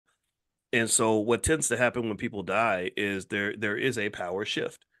And so what tends to happen when people die is there is a power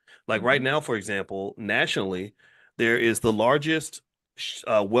shift. Like right Mhm. now, for example, nationally, there is the largest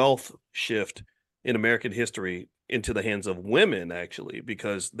wealth shift in American history into the hands of women, actually,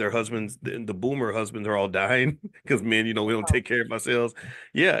 because their husbands, the boomer husbands, are all dying because men, we don't Wow. take care of ourselves.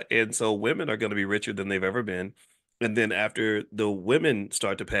 Yeah, and so women are going to be richer than they've ever been. And then after the women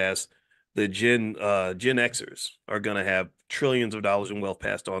start to pass, the Gen Xers are going to have trillions of dollars in wealth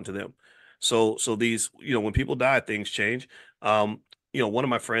passed on to them. So these, when people die, things change. Um, one of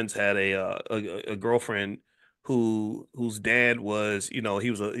my friends had a girlfriend whose dad was, he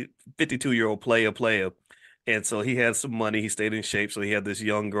was a 52-year-old player, and so he had some money. He stayed in shape, so he had this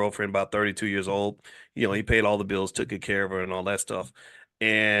young girlfriend about 32 years old. He paid all the bills, took good care of her, and all that stuff.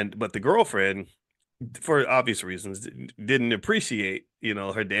 And but the girlfriend, for obvious reasons, didn't appreciate,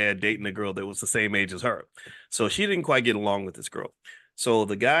 her dad dating a girl that was the same age as her. So she didn't quite get along with this girl. So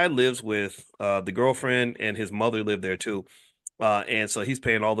the guy lives with the girlfriend, and his mother lived there too. And so he's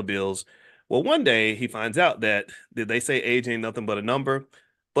paying all the bills. Well, one day he finds out that did they say age ain't nothing but a number,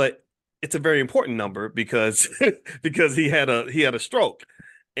 but it's a very important number because because he had a stroke,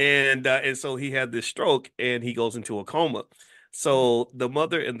 and so he had this stroke and he goes into a coma. So the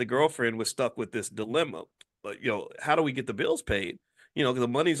mother and the girlfriend was stuck with this dilemma. But how do we get the bills paid? 'Cause the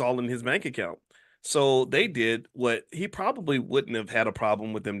money's all in his bank account. So they did what he probably wouldn't have had a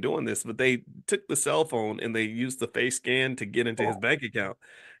problem with them doing this, but they took the cell phone and they used the face scan to get into his Oh, bank account.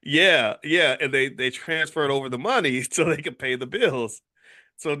 Yeah, yeah, and they transferred over the money so they could pay the bills.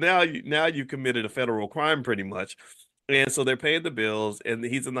 So now you committed a federal crime pretty much. And so they're paying the bills and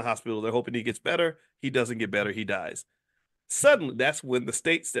he's in the hospital. They're hoping he gets better. He doesn't get better, he dies. Suddenly, that's when the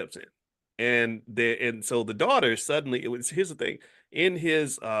state steps in. And so the daughter suddenly, it was here's the thing, in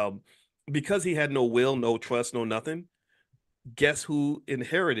his because he had no will, no trust, no nothing, guess who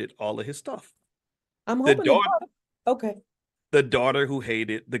inherited all of his stuff? I'm The hoping the daughter daughter. Okay. the daughter who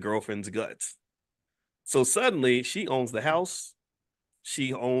hated the girlfriend's guts. So suddenly she owns the house.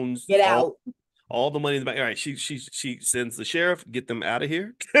 She owns Get all out. all the money in the bank. All right, she sends the sheriff, get them out of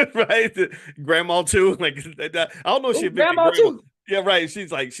here, right? Grandma too. Like I don't know if she Ooh, evicted grandma grandma. too. Yeah, right.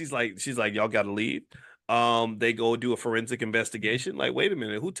 She's like, y'all got to leave. They go do a forensic investigation. Like, wait a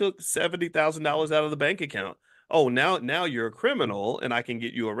minute, who took $70,000 out of the bank account? Oh, now you're a criminal, and I can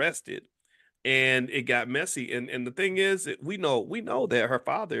get you arrested. And it got messy. And the thing is, we know that her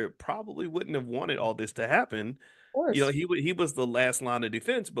father probably wouldn't have wanted all this to happen. Of course. He was the last line of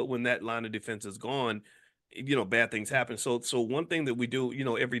defense, but when that line of defense is gone, bad things happen. So one thing that we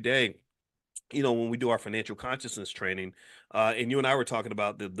do, every day, when we do our financial consciousness training, and you and I were talking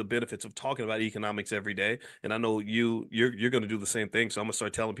about the benefits of talking about economics every day, and I know you're going to do the same thing. So I'm gonna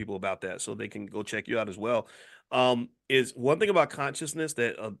start telling people about that so they can go check you out as well. Is one thing about consciousness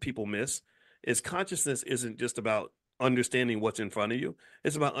that people miss is consciousness isn't just about understanding what's in front of you.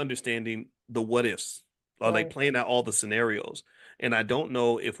 It's about understanding the what ifs, or like Right. playing out all the scenarios. And I don't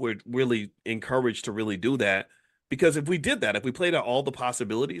know if we're really encouraged to really do that because if we did that, if we played out all the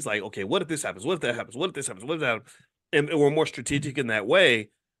possibilities, like, okay, what if this happens? What if that happens? What if this happens? What if that happens? And we're more strategic in that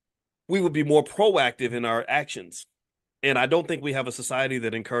way, we would be more proactive in our actions. And I don't think we have a society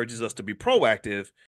that encourages us to be proactive.